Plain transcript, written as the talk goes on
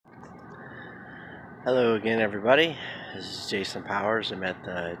Hello again, everybody. This is Jason Powers. I'm at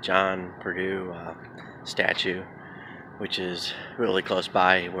the John Purdue statue, which is really close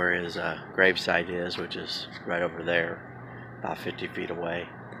by where his gravesite is, which is right over there, about 50 feet away.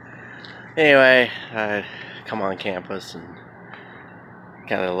 Anyway, I come on campus and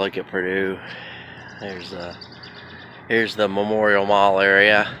kind of look at Purdue. Here's the Memorial Mall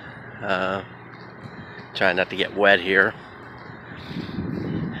area. Trying not to get wet here.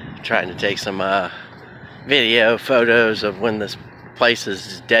 Trying to take some video photos of when this place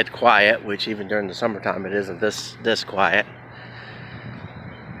is dead quiet, which even during the summertime it isn't this quiet.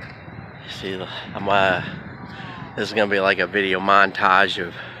 See, this is gonna be like a video montage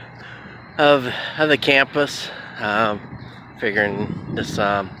of the campus. Figuring this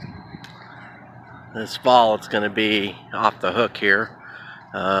fall it's gonna be off the hook here.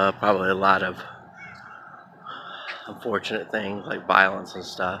 Probably a lot of unfortunate things like violence and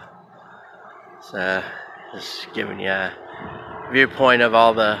stuff. So just giving you a viewpoint of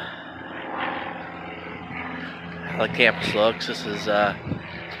how the campus looks. This is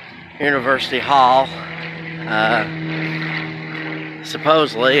University Hall.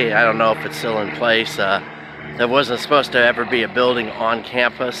 Supposedly, I don't know if it's still in place, there wasn't supposed to ever be a building on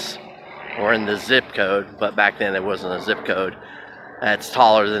campus or in the zip code, but back then there wasn't a zip code that's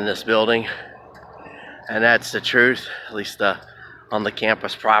taller than this building. And that's the truth, at least on the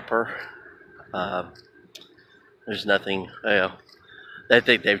campus proper. There's nothing, they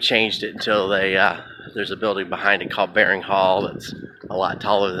think they've changed it until there's a building behind it called Baring Hall that's a lot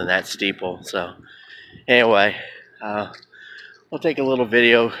taller than that steeple. So anyway, we'll take a little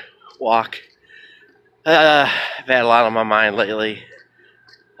video walk. I've had a lot on my mind lately,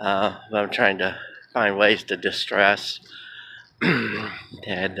 but I'm trying to find ways to distress.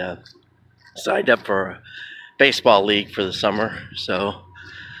 And signed up for a baseball league for the summer, so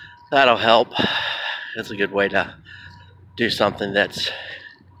that'll help. It's a good way to do something that's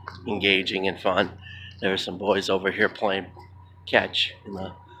engaging and fun. There are some boys over here playing catch in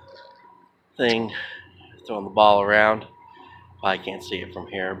the thing, throwing the ball around. I can't see it from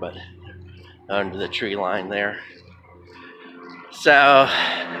here, but under the tree line there. So,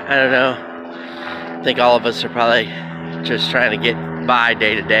 I don't know. I think all of us are probably just trying to get by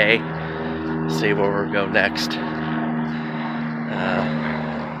day to day, see where we'll go next.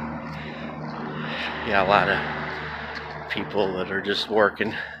 Yeah, a lot of people that are just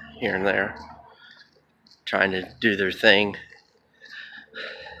working here and there, trying to do their thing.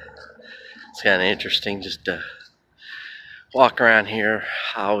 It's kind of interesting just to walk around here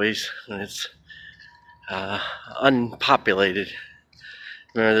always when it's unpopulated.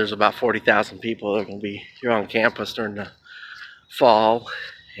 Remember, there's about 40,000 people that are going to be here on campus during the fall,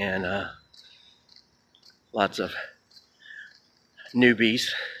 and lots of newbies.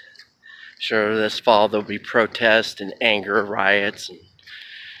 Sure, this fall there'll be protests and anger riots. And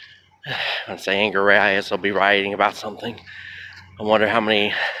when I say anger riots, they'll be rioting about something. I wonder how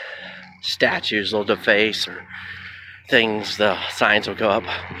many statues they'll deface or things. The signs will go up.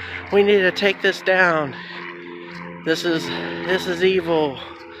 We need to take this down. This is evil.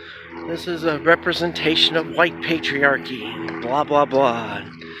 This is a representation of white patriarchy. And blah blah blah.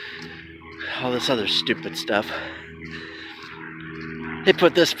 And all this other stupid stuff. They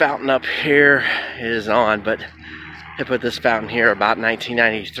put this fountain up here. It is on, but they put this fountain here about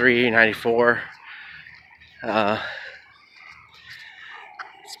 1993, 94.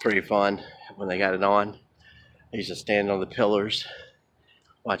 It's pretty fun when they got it on. I used to stand on the pillars,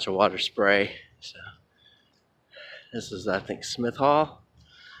 watch the water spray. So this is, I think, Smith Hall.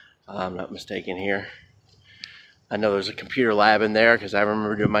 I'm not mistaken here. I know there's a computer lab in there because I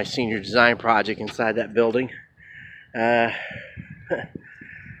remember doing my senior design project inside that building.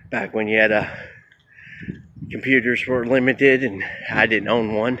 Back when you had computers were limited and I didn't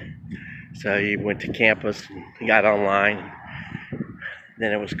own one, so you went to campus and got online.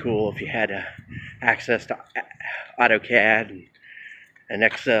 Then it was cool if you had access to AutoCAD and an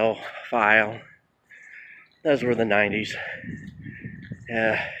Excel file. Those were the 90s.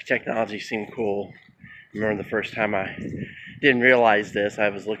 Technology seemed cool. I remember the first time I didn't realize this, I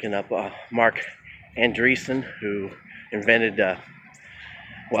was looking up Mark Andreessen, who invented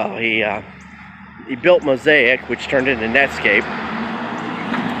he built Mosaic, which turned into Netscape.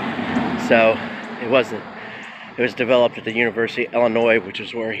 So it was developed at the University of Illinois, which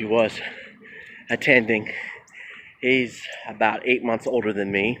is where he was attending. He's about 8 months older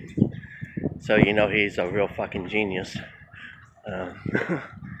than me, so you know he's a real fucking genius,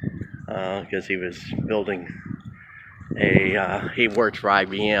 because he was building he worked for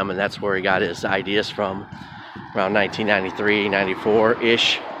IBM, and that's where he got his ideas from, around 1993,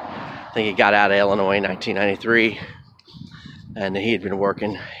 94-ish. I think he got out of Illinois in 1993, and he had been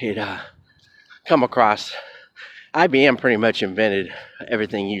working. He'd come across IBM. Pretty much invented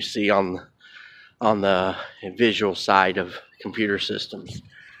everything you see on the visual side of computer systems.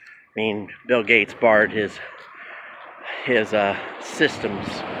 I mean, Bill Gates borrowed his systems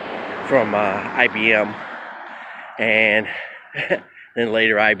from IBM, and then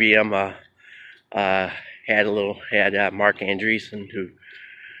later IBM had Mark Andreessen, who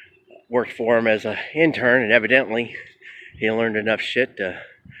worked for him as an intern, and evidently he learned enough shit to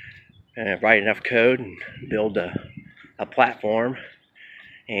write enough code and build a platform.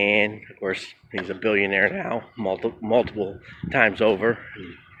 And of course, he's a billionaire now, multiple times over.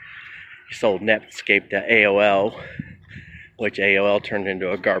 He sold Netscape to AOL, which AOL turned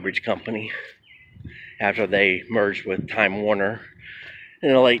into a garbage company after they merged with Time Warner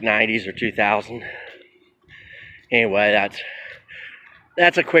in the late 90s or 2000. Anyway,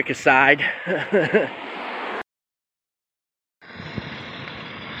 that's a quick aside.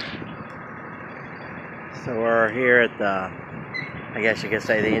 So we're here at the, I guess you could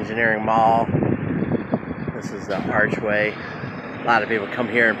say, the engineering mall. This is the archway. A lot of people come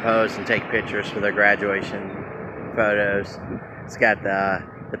here and pose and take pictures for their graduation photos. It's got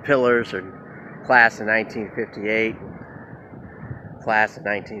the pillars are class of 1958, class of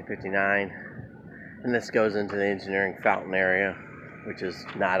 1959, and this goes into the engineering fountain area, which is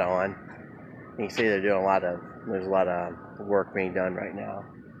not on. You can see they're doing there's a lot of work being done right now.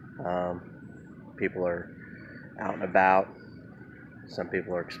 People are out and about. Some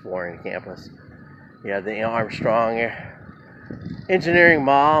people are exploring the campus. You have the Armstrong Engineering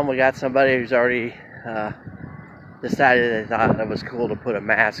Mall, and we got somebody who's already decided they thought it was cool to put a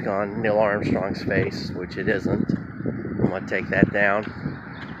mask on Neil Armstrong's face, which it isn't. I'm going to take that down.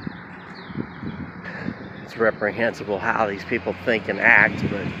 It's reprehensible how these people think and act,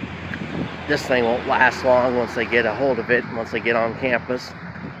 but this thing won't last long once they get a hold of it. Once they get on campus,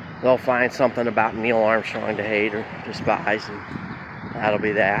 they'll find something about Neil Armstrong to hate or despise, and that'll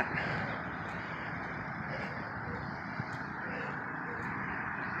be that.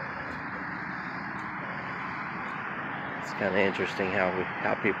 It's kind of interesting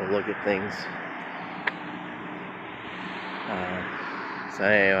how people look at things. So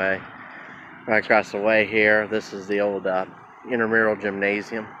anyway, right across the way here, this is the old intramural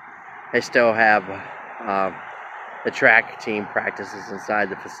gymnasium. They still have the track team practices inside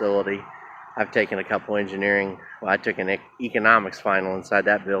the facility. I've taken a couple engineering, I took an economics final inside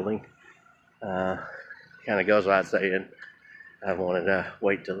that building. Kind of goes without saying, I wanted to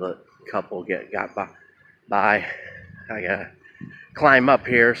wait till the couple got by. I gotta climb up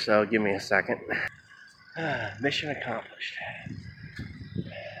here, so give me a second. Mission accomplished.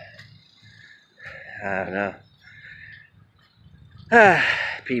 I don't know.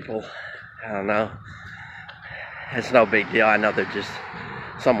 People, I don't know. It's no big deal. I know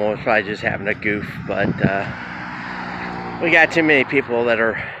someone was probably just having a goof, but we got too many people that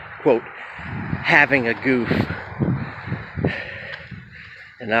are, quote, having a goof.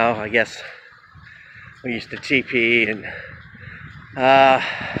 You know, I guess we used to TP and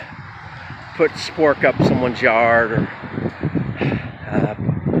put spork up someone's yard, or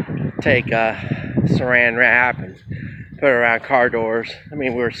take saran wrap and put it around car doors. I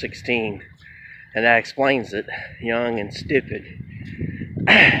mean, we were 16, and that explains it. Young and stupid.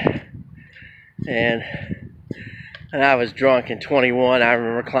 And I was drunk in 21. I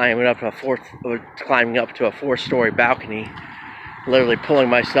remember climbing up to a four-story balcony, literally pulling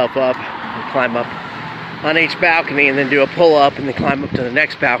myself up and climb up on each balcony, and then do a pull-up and then climb up to the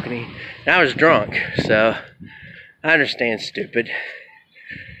next balcony. And I was drunk, so I understand stupid.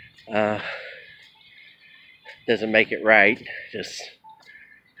 Doesn't make it right. Just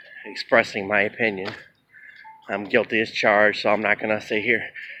expressing my opinion. I'm guilty as charged, so I'm not going to sit here.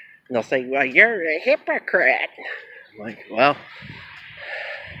 And they'll say, well, you're a hypocrite. I'm like, well,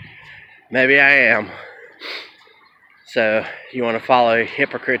 maybe I am. So, you want to follow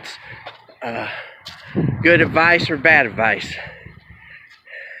hypocrites' good advice or bad advice?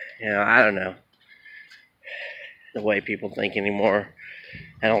 You know, I don't know. The way people think anymore,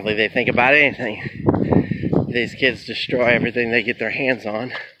 I don't think they think about anything. These kids destroy everything they get their hands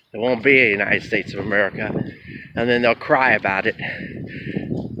on. There won't be a United States of America. And then they'll cry about it.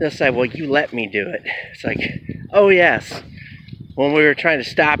 They'll say, well, you let me do it. It's like, oh yes. When we were trying to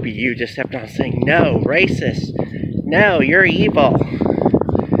stop you, you just kept on saying, no, racist. No, you're evil.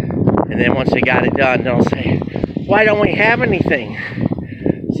 And then once they got it done, they'll say, why don't we have anything?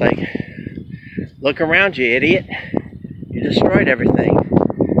 It's like, look around you, idiot. You destroyed everything.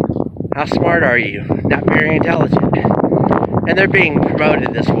 How smart are you? Not very intelligent. and they're being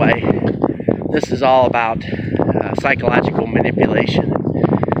promoted this way. This is all about psychological manipulation,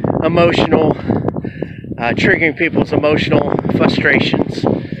 emotional, triggering people's emotional frustrations.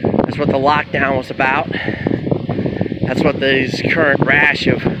 That's what the lockdown was about. That's what these current rash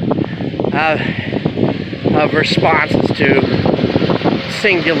of responses to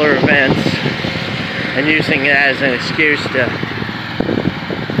singular events, and using it as an excuse to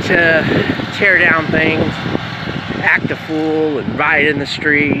tear down things, act a fool, and riot in the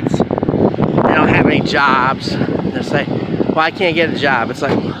streets. They don't have any jobs. They say, well, I can't get a job. It's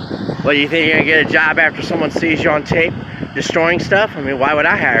like, well, you think you're going to get a job after someone sees you on tape destroying stuff? I mean, why would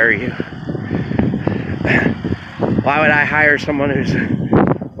I hire you? Why would I hire someone whose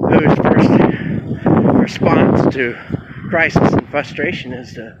first response to crisis and frustration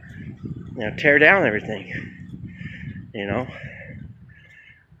is to, tear down everything?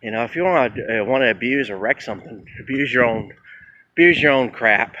 If you want to abuse or wreck something, abuse your own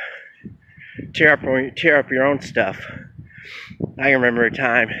crap. Tear up your own stuff. I remember a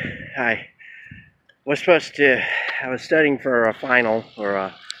time I was studying for a final or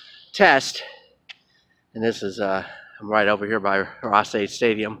a test, and this is I'm right over here by Ross-Ade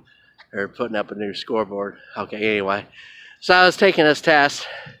Stadium. They're putting up a new scoreboard. Okay, anyway, so I was taking this test,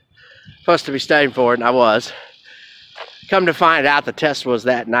 supposed to be studying for it, and I was. Come to find out, the test was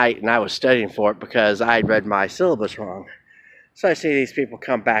that night, and I was studying for it because I had read my syllabus wrong. So I see these people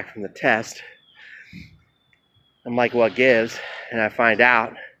come back from the test. I'm like, what gives? And I find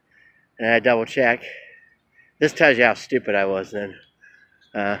out, and I double check. This tells you how stupid I was then.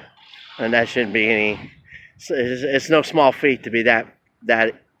 And that shouldn't be any, it's no small feat to be that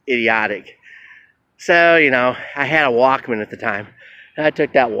idiotic. So, I had a Walkman at the time. And I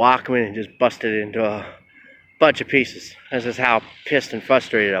took that Walkman and just busted it into a bunch of pieces. This is how pissed and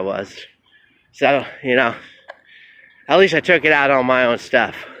frustrated I was. So, at least I took it out on my own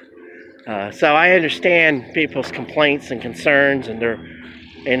stuff. So I understand people's complaints and concerns and their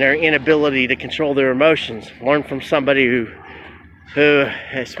inability to control their emotions. Learn from somebody who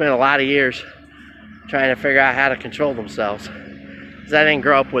has spent a lot of years trying to figure out how to control themselves. 'Cause I didn't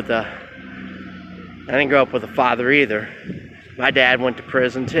grow up with a father either. My dad went to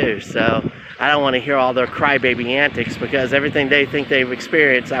prison too, so I don't want to hear all their crybaby antics, because everything they think they've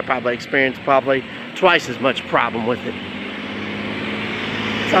experienced, I probably experienced twice as much problem with it.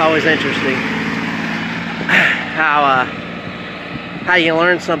 It's always interesting how you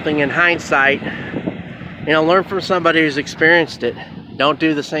learn something in hindsight. Learn from somebody who's experienced it. Don't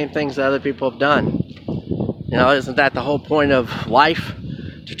do the same things that other people have done. Isn't that the whole point of life?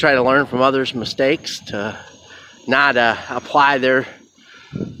 To try to learn from others' mistakes, to not apply their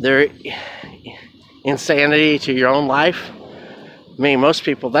insanity to your own life. I mean, most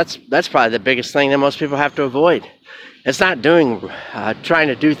people, that's probably the biggest thing that most people have to avoid. It's not trying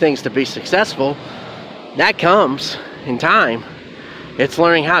to do things to be successful. That comes in time. It's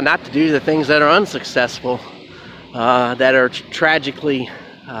learning how not to do the things that are unsuccessful, that are tragically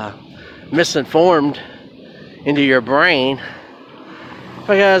misinformed into your brain,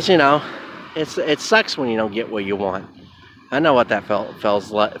 because it sucks when you don't get what you want. I know what that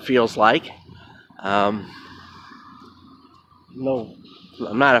feels like. No,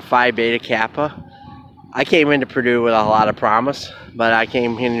 I'm not a Phi Beta Kappa. I came into Purdue with a lot of promise, but I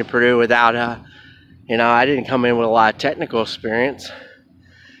came into Purdue without I didn't come in with a lot of technical experience,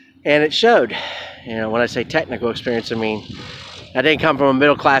 and it showed. When I say technical experience, I mean I didn't come from a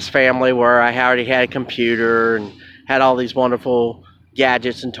middle-class family where I already had a computer and had all these wonderful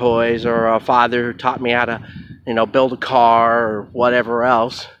gadgets and toys, or a father who taught me how to, build a car or whatever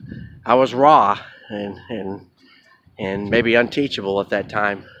else. I was raw and maybe unteachable at that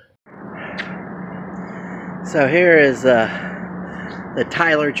time. So here is the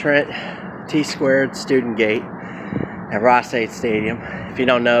Tyler Trent T-squared student gate at Ross-Ade Stadium. If you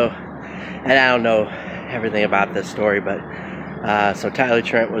don't know, and I don't know everything about this story, but so Tyler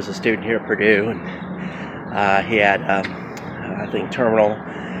Trent was a student here at Purdue, and he had I think terminal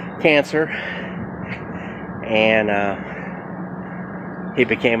cancer, and he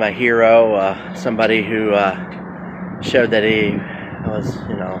became a hero, somebody who showed that he was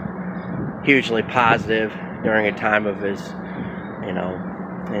hugely positive during a time of his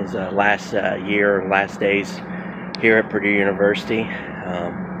his last year and last days here at Purdue University.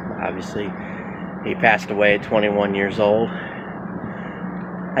 Obviously he passed away at 21 years old.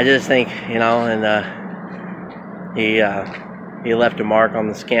 I just think he left a mark on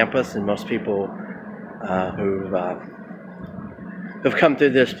this campus, and most people who've come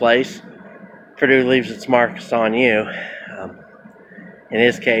through this place, Purdue leaves its marks on you. In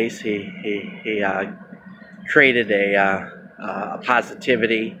his case, he created a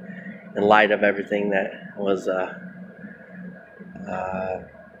positivity in light of everything that was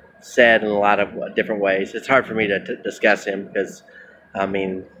said in a lot of different ways. It's hard for me to discuss him because, I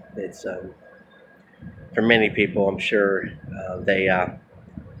mean, it's for many people, I'm sure they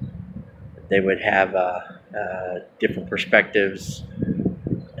would have different perspectives,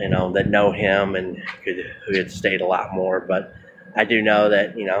 that know him and who had stayed a lot more. But I do know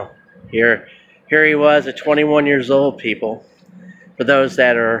that, here he was at 21 years old, people. For those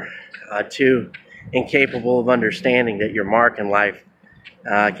that are too incapable of understanding that your mark in life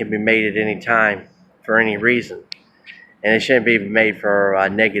can be made at any time for any reason. And it shouldn't be made for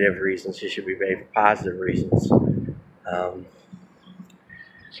negative reasons. It should be made for positive reasons.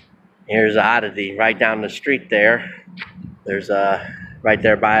 Here's an oddity right down the street there. There's right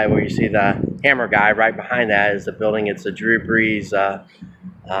there by where you see the hammer guy, right behind that is the building. It's a Drew Brees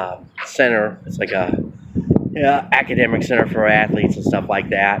center. It's like a academic center for athletes and stuff like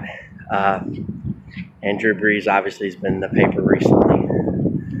that. And Drew Brees obviously has been in the paper recently.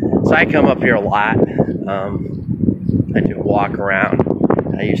 So I come up here a lot. I do a walk around.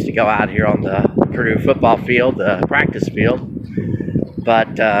 I used to go out here on the Purdue football field, the practice field,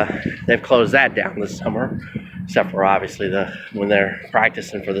 but they've closed that down this summer, except for obviously when they're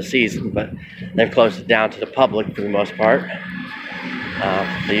practicing for the season. But they've closed it down to the public for the most part.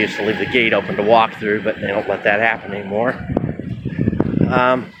 They used to leave the gate open to walk through, but they don't let that happen anymore.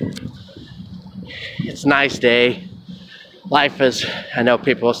 It's a nice day. Life is, I know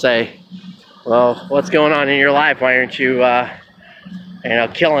people say, well, what's going on in your life? Why aren't you,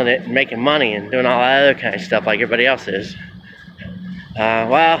 killing it and making money and doing all that other kind of stuff like everybody else is?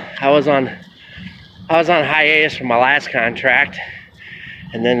 Well, I was on hiatus from my last contract,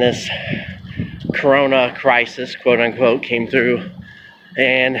 and then this Corona crisis, quote unquote, came through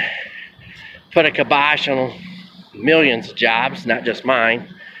and put a kibosh on millions of jobs, not just mine.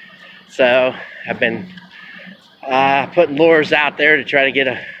 So I've been putting lures out there to try to get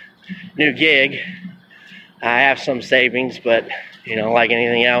a new gig. I have some savings, but like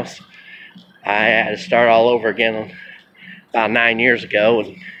anything else, I had to start all over again about 9 years ago.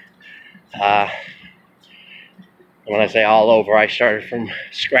 And when I say all over, I started from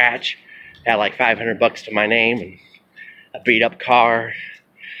scratch. Had like $500 to my name and a beat up car.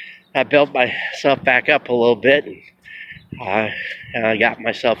 I built myself back up a little bit, and I got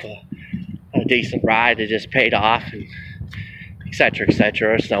myself a decent ride that just paid off, and et cetera, et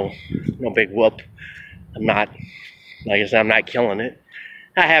cetera. It's no big whoop. I'm not, like I said, I'm not killing it.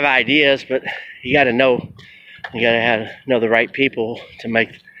 I have ideas, but you got to know the right people to make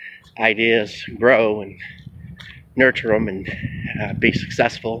ideas grow and nurture them and be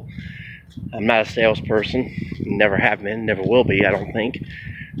successful. I'm not a salesperson. Never have been. Never will be. I don't think.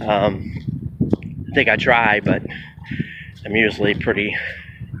 I think I try, but I'm usually pretty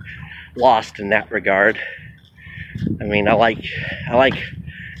lost in that regard. I mean, I like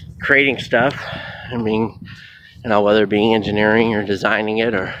creating stuff. I mean, whether it be engineering or designing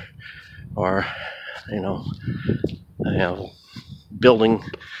it or building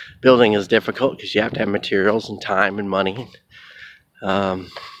is difficult because you have to have materials and time and money.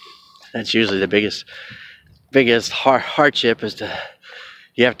 That's usually the biggest hardship is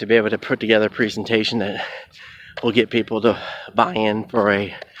you have to be able to put together a presentation that will get people to buy in for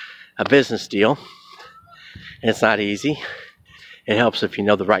a business deal. And it's not easy. It helps if you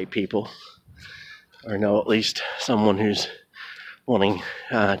know the right people or know at least someone who's wanting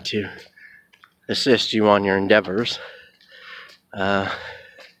to assist you on your endeavors. I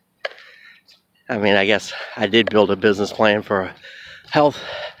guess I did build a business plan for a health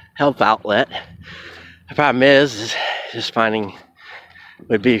outlet. The problem is just finding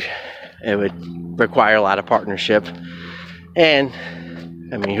it would require a lot of partnership, and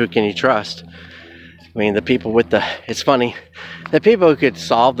who can you trust? It's funny, the people who could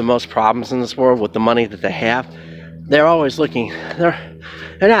solve the most problems in this world with the money that they have, they're always looking, they're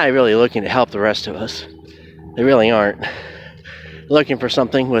not really looking to help the rest of us. They really aren't. Looking for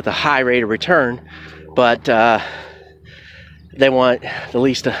something with a high rate of return, but they want the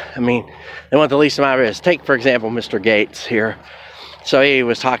least amount of risk. Take, for example, Mr. Gates here. So he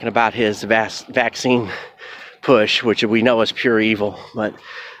was talking about his vaccine push, which we know is pure evil, but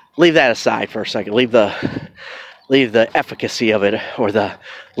leave that aside for a second. Leave the efficacy of it or the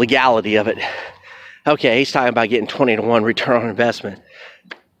legality of it. Okay, he's talking about getting 20-to-1 return on investment.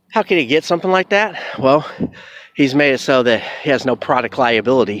 How can he get something like that? Well, he's made it so that he has no product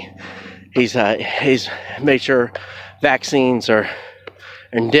liability. He's made sure vaccines are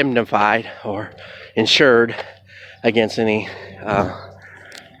indemnified or insured against any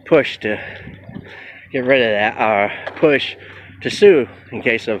push to get rid of that, push to sue in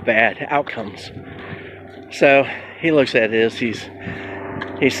case of bad outcomes. So he looks at it as he's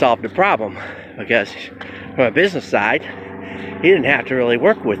solved the problem, because from a business side, he didn't have to really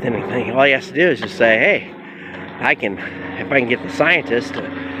work with anything. All he has to do is just say, hey, if I can get the scientists to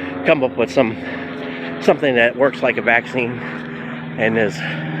come up with something that works like a vaccine and is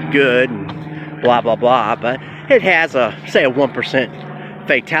good and blah blah blah, but it has say a 1%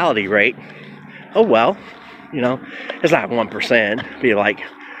 fatality rate. Oh well, it's not 1%, it'd be like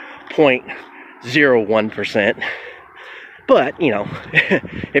 0.01%. But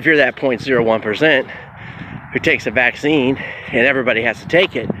if you're that 0.01% who takes a vaccine and everybody has to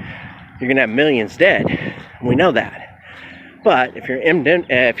take it, you're gonna have millions dead. We know that. But if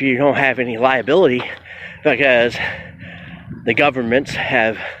you don't have any liability because the governments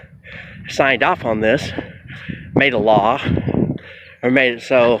have signed off on this, made a law, or made it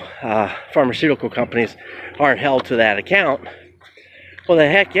so pharmaceutical companies aren't held to that account, well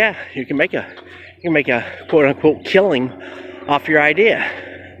then heck yeah, you can make a quote unquote killing off your idea.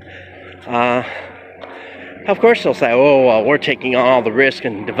 Of course they'll say, oh well, we're taking on all the risk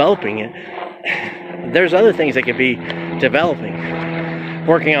and developing it. There's other things that could be developing,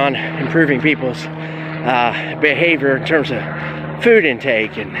 working on improving people's behavior in terms of food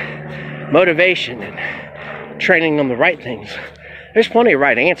intake and motivation and training them the right things. There's plenty of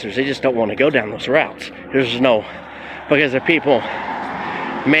right answers. They just don't want to go down those routes. Because if people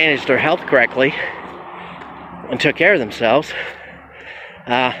managed their health correctly and took care of themselves,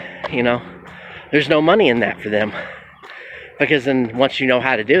 there's no money in that for them. Because then once you know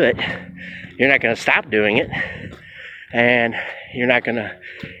how to do it, you're not going to stop doing it, and you're not going to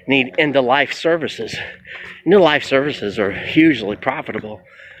need end-of-life services. End-of-life services are hugely profitable,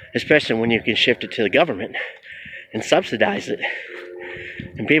 especially when you can shift it to the government and subsidize it.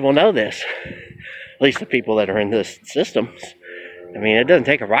 And people know this, at least the people that are in this system. I mean, it doesn't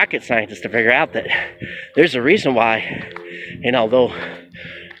take a rocket scientist to figure out that there's a reason why, though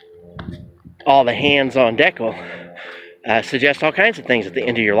all the hands on deck will suggest all kinds of things at the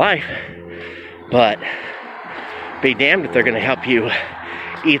end of your life, but be damned if they're going to help you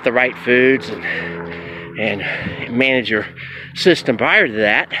eat the right foods and manage your system prior to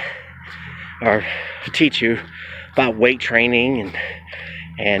that, or teach you about weight training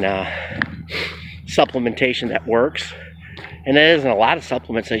and supplementation that works. And there isn't a lot of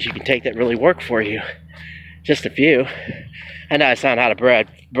supplements that you can take that really work for you. Just a few. I know I sound out of breath,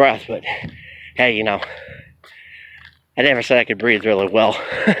 but hey, I never said I could breathe really well.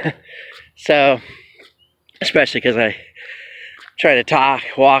 So, especially because I try to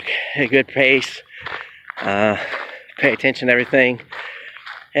walk at a good pace, pay attention to everything.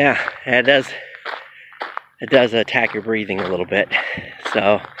 Yeah, it does attack your breathing a little bit.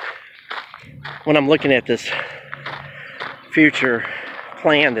 So, when I'm looking at this future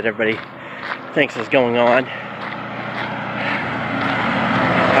plan that everybody thinks is going on,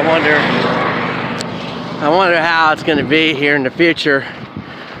 I wonder how it's going to be here in the future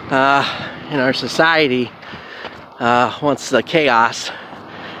in our society once the chaos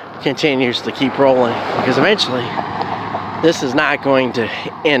continues to keep rolling, because eventually this is not going to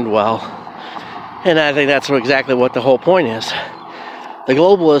end well. And I think that's exactly what the whole point is. The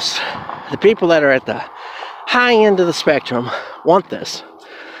globalists, the people that are at the high end of the spectrum, want this,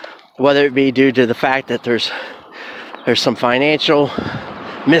 whether it be due to the fact that there's some financial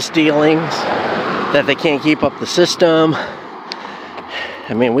misdealings, that they can't keep up the system.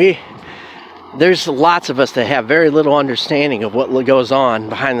 I mean, there's lots of us that have very little understanding of what goes on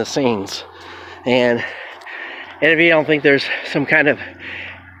behind the scenes, and if you don't think there's some kind of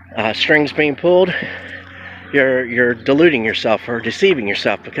strings being pulled, you're deluding yourself or deceiving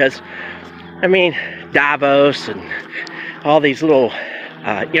yourself. Because Davos and all these little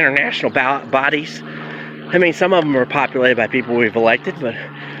international bodies, some of them are populated by people we've elected, but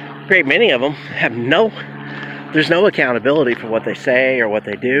a great many of them there's no accountability for what they say or what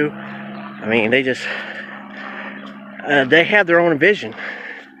they do. They just they have their own vision,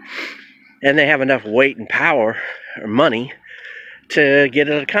 and they have enough weight and power or money to get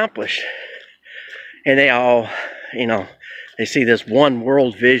it accomplished. And they all, they see this one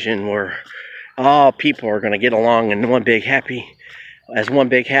world vision where all people are going to get along in one big happy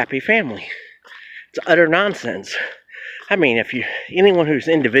family. It's utter nonsense. Anyone who's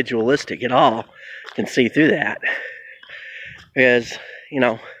individualistic at all can see through that. Because,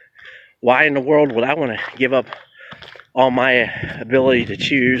 why in the world would I want to give up all my ability to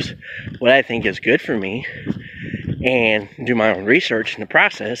choose what I think is good for me and do my own research in the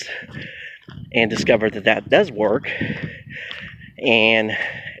process and discover that does work, and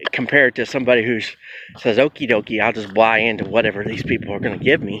compared to somebody who says, okie dokie, I'll just buy into whatever these people are going to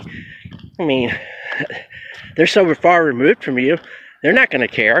give me. I mean, they're so far removed from you, they're not going to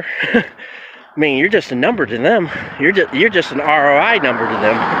care. I mean, you're just a number to them. You're just an ROI number to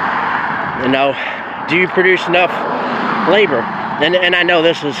them. You know, do you produce enough labor? And I know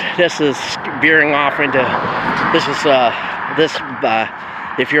this is veering off into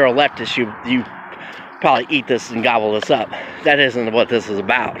if you're a leftist, you probably eat this and gobble this up. That isn't what this is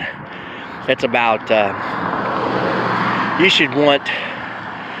about. It's about you should want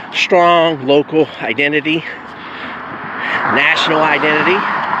strong local identity, national identity,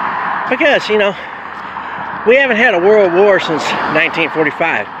 because, you know, we haven't had a world war since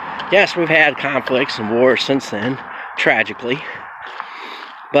 1945. Yes, we've had conflicts and wars since then, tragically,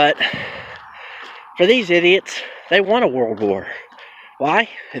 but for these idiots, they want a world war. Why?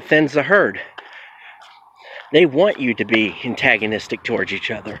 It thins the herd. They want you to be antagonistic towards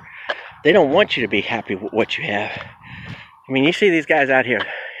each other. They don't want you to be happy with what you have. I mean, you see these guys out here,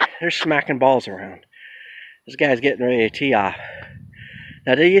 they're smacking balls around. This guy's getting ready to tee off.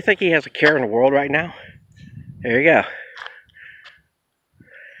 Now, do you think he has a care in the world right now? There you go.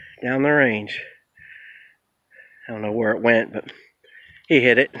 Down the range. I don't know where it went, but he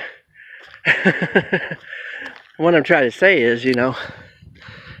hit it. What I'm trying to say is, you know,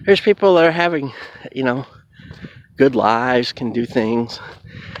 there's people that are having, you know, good lives, can do things.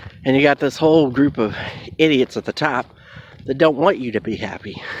 And you got this whole group of idiots at the top that don't want you to be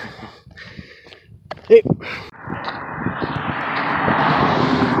happy.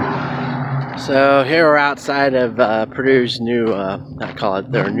 So here we're outside of Purdue's new, I call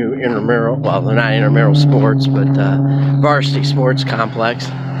it their new intramural, well, they're not intramural sports, but varsity sports complex.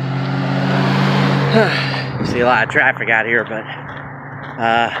 You see a lot of traffic out here, but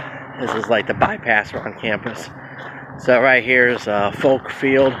this is like the bypass on campus. So right here is a folk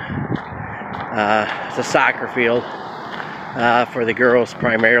field. It's a soccer field for the girls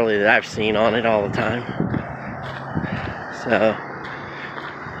primarily that I've seen on it all the time. So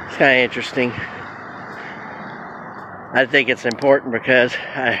it's kind of interesting. I think it's important because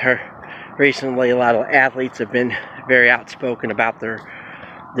I heard recently a lot of athletes have been very outspoken about their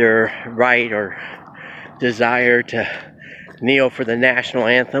right or desire to kneel for the national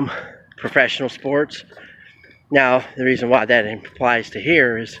anthem, professional sports. Now, the reason why that applies to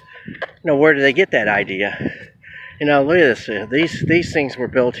here is, you know, where do they get that idea? You know, look at this. These things were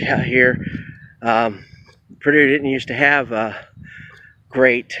built out here. Purdue didn't used to have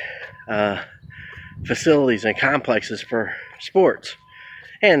great facilities and complexes for sports,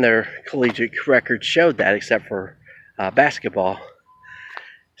 and their collegiate records showed that, except for basketball.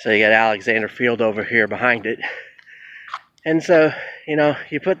 So you got Alexander Field over here behind it. And so, you know,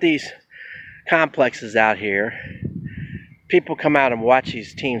 you put these complexes out here, people come out and watch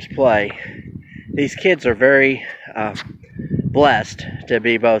these teams play. These kids are very blessed to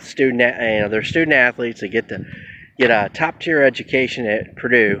be both they're student athletes. They get a top tier education at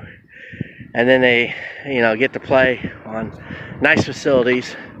Purdue, and then they, you know, get to play on nice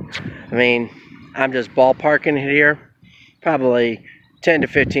facilities. I mean, I'm just ballparking it here, probably $10 to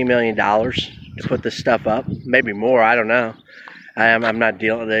 $15 million to put this stuff up, maybe more. I don't know. I'm not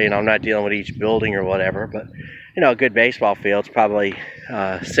dealing, I'm not dealing with each building or whatever, but, you know, a good baseball field's probably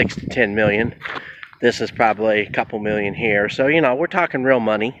 6 to 10 million. This is probably a couple million here, so, you know, we're talking real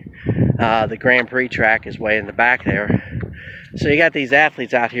money. The Grand Prix track is way in the back there. So you got these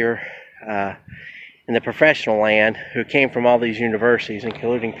athletes out here in the professional land who came from all these universities,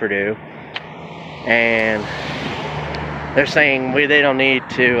 including Purdue, and they're saying they don't need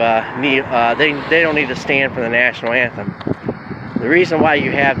to they don't need to stand for the national anthem. The reason why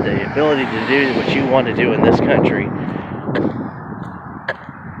you have the ability to do what you want to do in this country,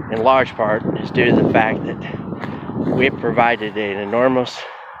 in large part, is due to the fact that we've provided an enormous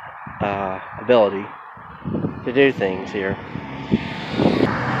ability to do things here.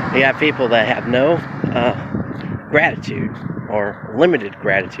 You have people that have no gratitude or limited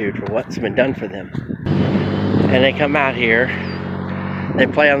gratitude for what's been done for them. And they come out here, they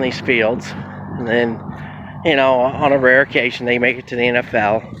play on these fields, and then, you know, on a rare occasion they make it to the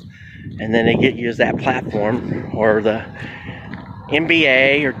NFL, and then they use that platform, or the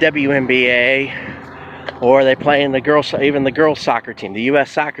NBA or WNBA, or they play in even the girls soccer team. The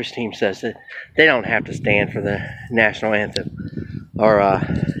U.S. soccer team says that they don't have to stand for the national anthem, or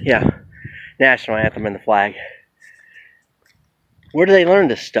national anthem and the flag. Where do they learn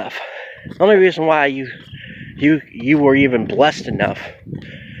this stuff? The only reason why you were even blessed enough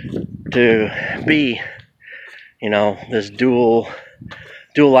to be, you know, this dual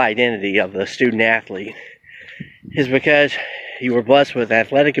identity of the student athlete is because you were blessed with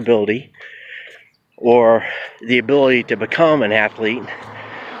athletic ability or the ability to become an athlete,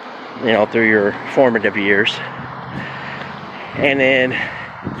 through your formative years, and then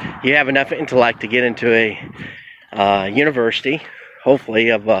you have enough intellect to get into a university, hopefully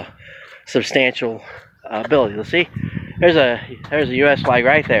of substantial ability. Let's see, there's a U.S. flag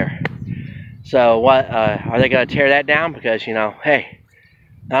right there. So what are they going to tear that down? Because hey,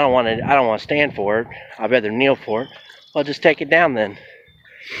 I don't want to stand for it. I'd rather kneel for it. Well, just take it down then.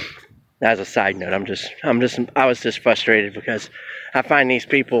 As a side note, I was just frustrated because I find these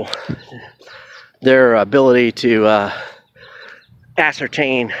people, their ability to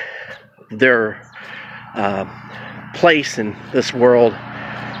ascertain their place in this world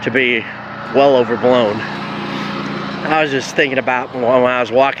to be well overblown. I was just thinking about when I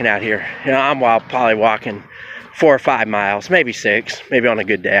was walking out here. I'm probably walking 4 or 5 miles, maybe 6. Maybe on a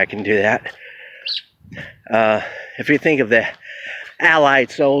good day I can do that. If you think of the Allied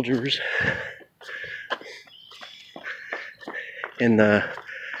soldiers in World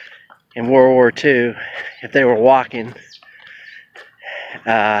War II, if they were walking,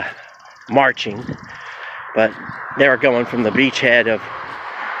 marching, but they were going from the beachhead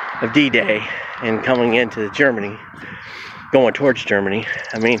of D-Day and coming into Germany, going towards Germany.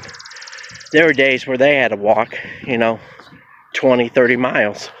 I mean, there were days where they had to walk, 20, 30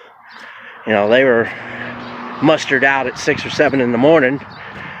 miles. They were mustered out at 6 or 7 in the morning,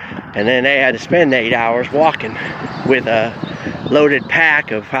 and then they had to spend 8 hours walking with a loaded pack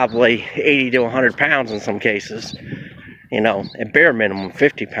of probably 80 to 100 pounds in some cases, at bare minimum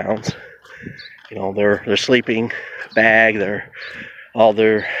 50 pounds. Their sleeping bag, all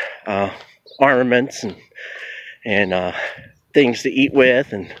their armaments and things to eat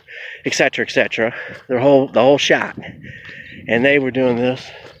with, and etc., etc. The whole shot. And they were doing this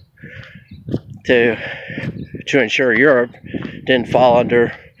to ensure Europe didn't fall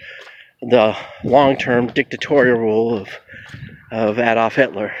under the long-term dictatorial rule of Adolf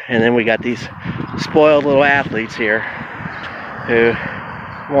Hitler. And then we got these spoiled little athletes here who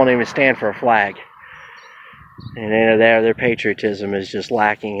won't even stand for a flag. And their patriotism is just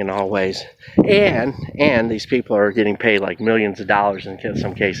lacking in all ways. And these people are getting paid like millions of dollars in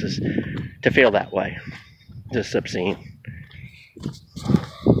some cases to feel that way. Just obscene.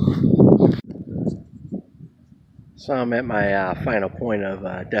 So I'm at my final point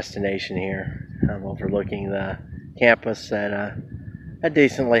of destination here. I'm overlooking the campus at a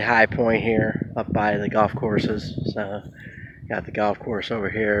decently high point here up by the golf courses. So got the golf course over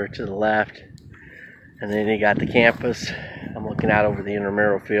here to the left, and then you got the campus. I'm looking out over the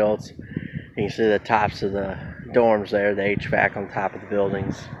intramural fields. You can see the tops of the dorms there, the HVAC on top of the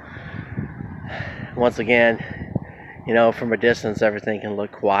buildings. Once again, from a distance everything can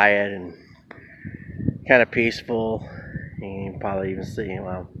look quiet and kind of peaceful. You can probably even see,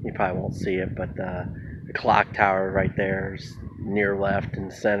 you probably won't see it, but the clock tower right there is near left in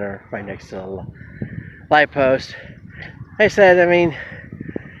the center, right next to the light post. They said,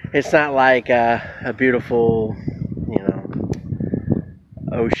 it's not like a beautiful,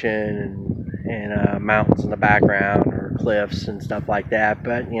 ocean and mountains in the background or cliffs and stuff like that,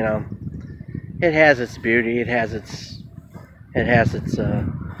 but it has its beauty. It has its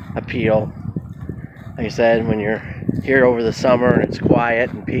appeal. Like I said, when you're here over the summer and it's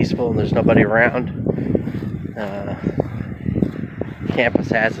quiet and peaceful and there's nobody around, campus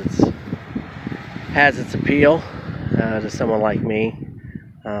has its appeal to someone like me.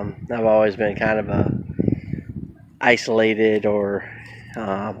 I've always been kind of a isolated or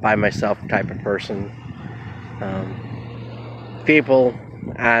by myself type of person. People,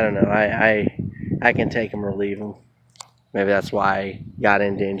 I don't know, I can take them or leave them. Maybe that's why I got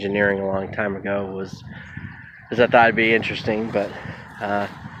into engineering a long time ago, was I thought it'd be interesting, but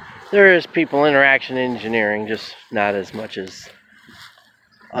there is people interaction in engineering, just not as much as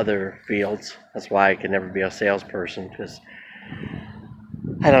other fields. That's why I could never be a salesperson, because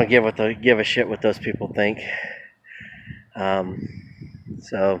I don't give a shit what those people think.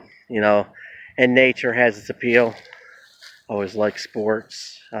 So, and nature has its appeal. I always like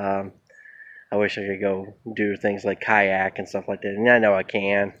sports. I wish I could go do things like kayak and stuff like that. And I know I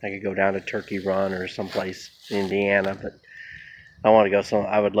can. I could go down to Turkey Run or someplace in Indiana, but I want to go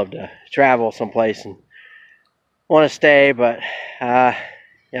I would love to travel someplace and want to stay, but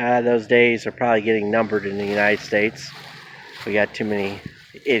those days are probably getting numbered in the United States. We got too many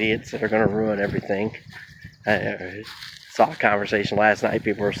idiots that are going to ruin everything. I saw a conversation last night.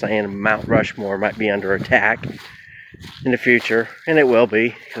 People were saying Mount Rushmore might be under attack in the future, and it will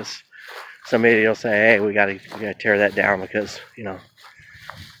be, because somebody will say, hey, we gotta tear that down because,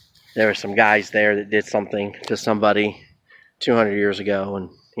 there were some guys there that did something to somebody 200 years ago, and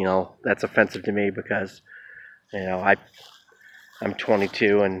that's offensive to me because I'm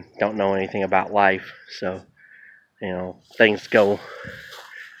 22 and don't know anything about life. So things go.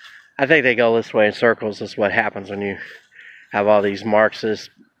 I think they go this way in circles. That's what happens when you have all these Marxist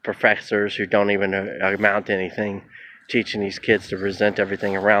professors who don't even amount to anything, teaching these kids to resent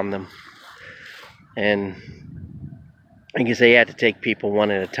everything around them. And I guess they had to take people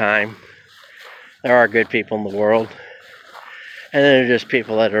one at a time. There are good people in the world, and then there are just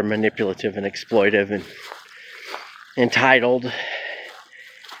people that are manipulative and exploitive and entitled,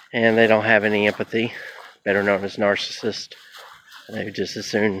 and they don't have any empathy, better known as narcissists. They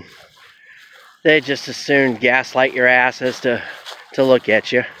just as soon gaslight your ass as to look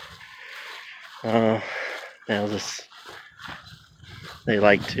at you. They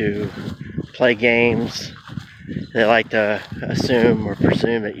like to play games. They like to assume or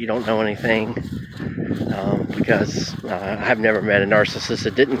presume that you don't know anything, because I've never met a narcissist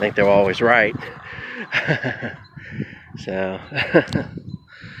that didn't think they were always right. So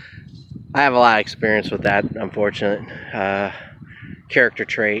I have a lot of experience with that, unfortunate character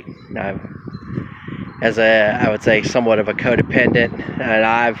trait. I would say, somewhat of a codependent,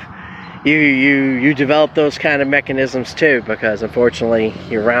 and you develop those kind of mechanisms too, because unfortunately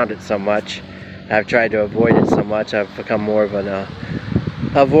you're around it so much. I've tried to avoid it so much. I've become more of an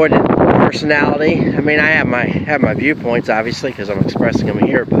avoidant personality. I mean, I have my viewpoints, obviously, because I'm expressing them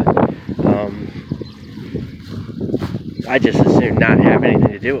here, but I just assume not have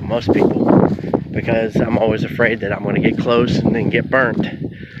anything to do with most people, because I'm always afraid that I'm going to get close and then get burnt.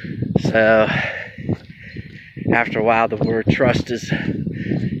 So after a while, the word trust is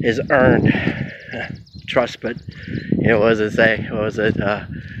earned. Trust, but what does it say? What was it?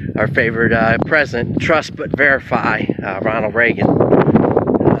 Our favorite president, trust but verify, Ronald Reagan.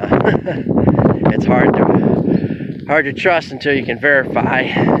 It's hard to trust until you can verify,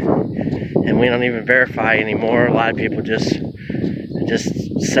 and we don't even verify anymore. A lot of people just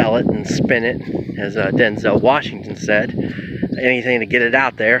sell it and spin it, as Denzel Washington said. Anything to get it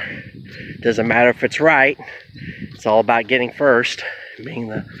out there. Doesn't matter if it's right. It's all about getting first, being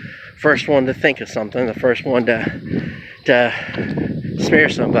the first one to think of something, the first one to spare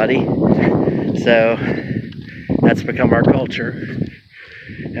somebody. So that's become our culture,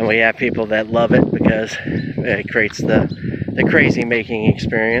 and we have people that love it because it creates the crazy making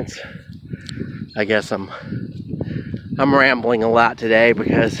experience. I guess I'm rambling a lot today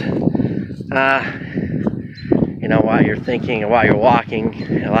because while you're thinking and while you're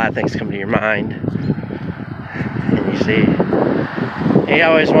walking, a lot of things come to your mind, and you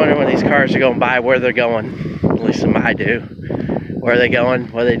always wonder when these cars are going by where they're going. At least I do. Where are they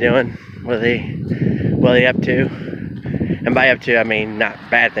going? What are they doing? What are they up to? And by up to, I mean not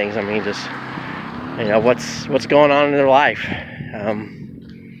bad things. I mean just what's going on in their life.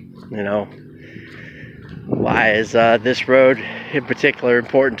 Why is this road in particular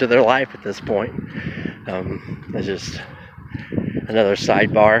important to their life at this point? It's just another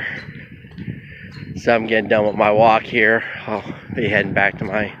sidebar. So I'm getting done with my walk here. I'll be heading back to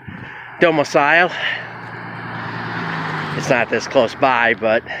my domicile. It's not this close by,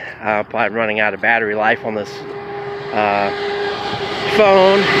 but I'm running out of battery life on this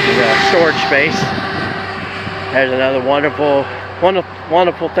phone, the storage space. There's another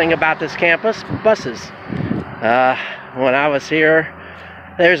wonderful thing about this campus: buses. When I was here,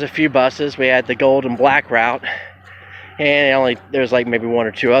 there's a few buses. We had the gold and black route, and there's like maybe one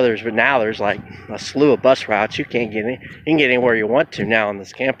or two others, but now there's like a slew of bus routes. You can get anywhere you want to now on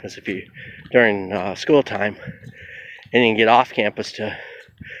this campus during school time, and you can get off campus to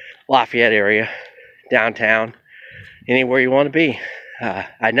Lafayette area, downtown, anywhere you want to be.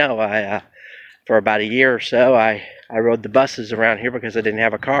 I know for about a year or so I rode the buses around here because I didn't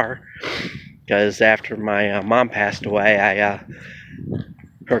have a car, because after my mom passed away,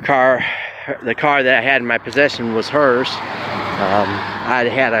 the car that I had in my possession was hers. I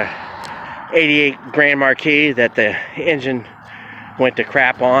had a 88 Grand Marquis that the engine went to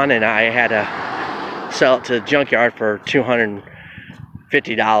crap on, and I had to sell it to the junkyard for $250.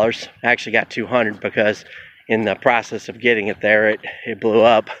 I actually got $200 because in the process of getting it there, it blew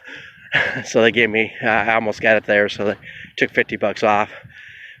up. So they gave me, I almost got it there, so they took $50 off.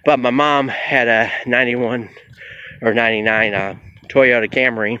 But my mom had a 91 or 99 Toyota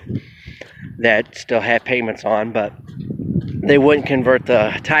Camry that still had payments on, but they wouldn't convert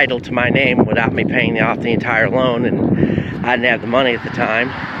the title to my name without me paying off the entire loan, and I didn't have the money at the time.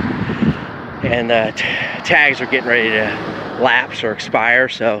 And the tags were getting ready to lapse or expire,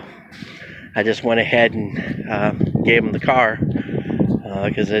 so I just went ahead and gave them the car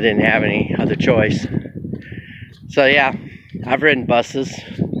because I didn't have any other choice. So yeah, I've ridden buses.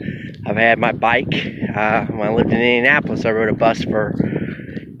 I've had my bike. When I lived in Indianapolis, I rode a bus for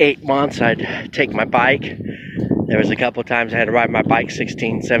 8 months. I'd take my bike. There was a couple of times I had to ride my bike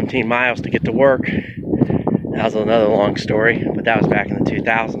 16, 17 miles to get to work. That was another long story, but that was back in the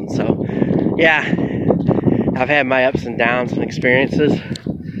 2000s. So, yeah, I've had my ups and downs and experiences.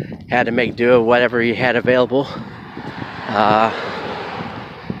 Had to make do with whatever you had available. I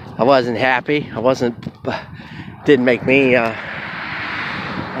wasn't happy. Didn't make me, I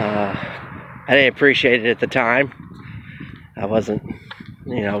didn't appreciate it at the time. I wasn't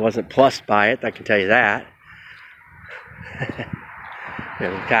plussed by it, I can tell you that.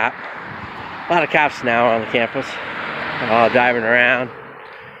 There's a cop. A lot of cops now on the campus, all driving around,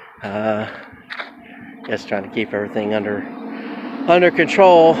 just trying to keep everything under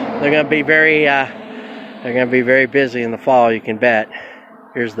control. They're going to be very busy in the fall, you can bet.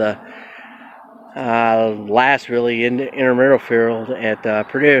 Here's the last really intramural field at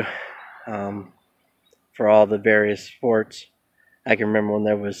Purdue for all the various sports. I can remember when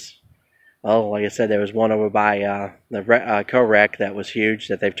there was, like I said, there was one over by the co-rec that was huge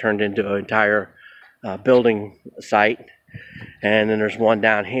that they've turned into an entire building site. And then there's one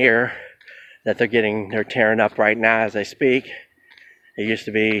down here that they're tearing up right now as I speak. It used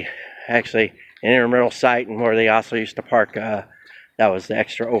to be actually an intramural site, and where they also used to park, that was the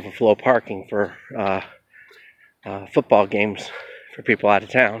extra overflow parking for football games for people out of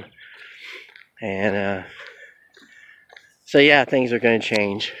town. And so yeah, things are going to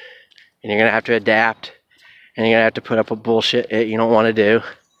change, and you're going to have to adapt, and you're going to have to put up with bullshit that you don't want to do.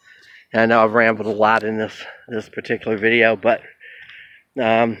 And I know I've rambled a lot in this particular video, but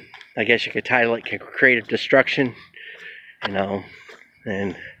I guess you could title it Creative Destruction,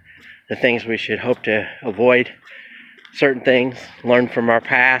 and the things we should hope to avoid. Certain things, learn from our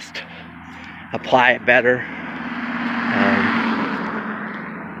past, apply it better,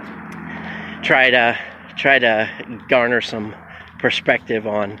 try to garner some perspective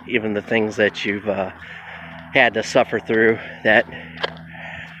on even the things that you've had to suffer through that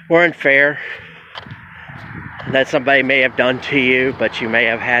were unfair, that somebody may have done to you, but you may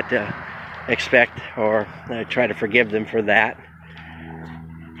have had to expect or try to forgive them for that.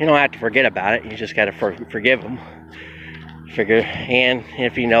 You don't have to forget about it, you just got to forgive them. And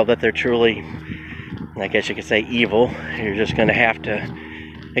if you know that they're truly, I guess you could say, evil, you're just going to have to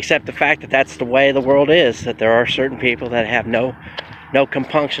accept the fact that that's the way the world is, that there are certain people that have no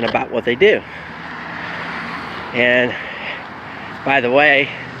compunction about what they do. And by the way,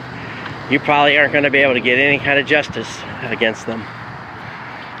 you probably aren't going to be able to get any kind of justice against them.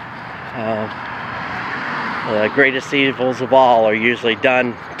 The greatest evils of all are usually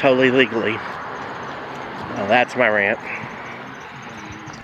done totally legally. That's my rant.